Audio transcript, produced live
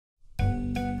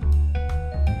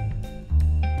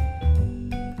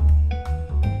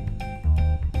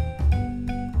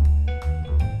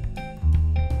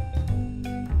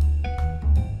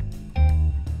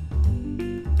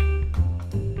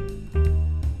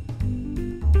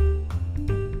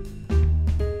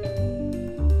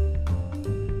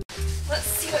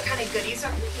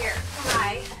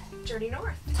journey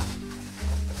north.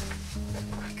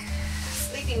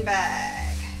 Sleeping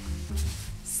bag.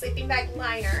 Sleeping bag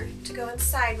liner to go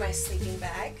inside my sleeping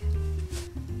bag.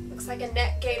 Looks like a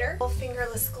net gaiter.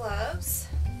 Fingerless gloves.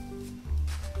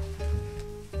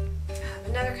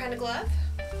 Another kind of glove.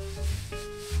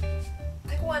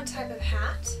 Like one type of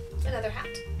hat. Another hat.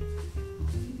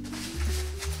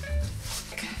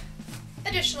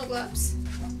 Additional gloves.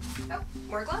 Oh,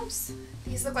 more gloves.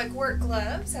 These look like work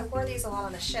gloves. I wore these a lot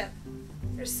on the ship.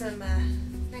 There's some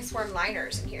nice warm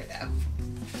liners in here though.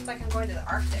 Looks like I'm going to the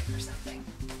Arctic or something.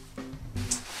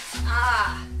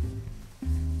 Ah,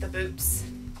 the boots.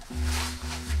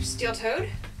 Steel-toed.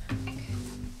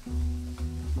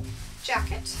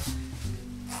 Jacket.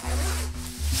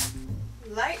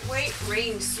 Lightweight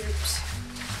rain suit.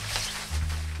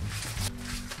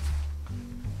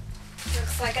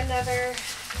 Looks like another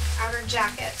outer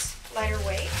jacket, lighter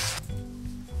weight.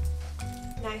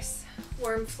 Nice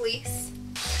warm fleece.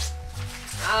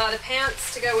 Ah, the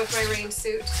pants to go with my rain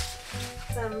suit.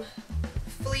 Some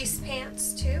fleece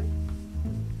pants too.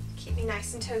 Keep me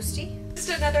nice and toasty. Just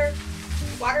another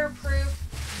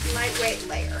waterproof, lightweight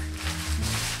layer.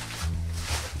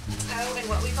 Oh, and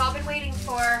what we've all been waiting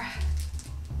for,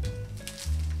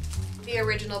 the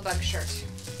original bug shirt.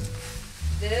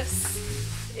 This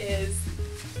is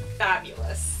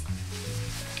fabulous.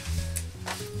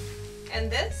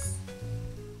 And this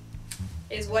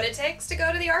is what it takes to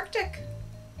go to the Arctic.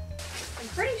 I'm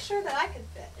pretty sure that I could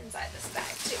fit inside this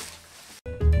bag too.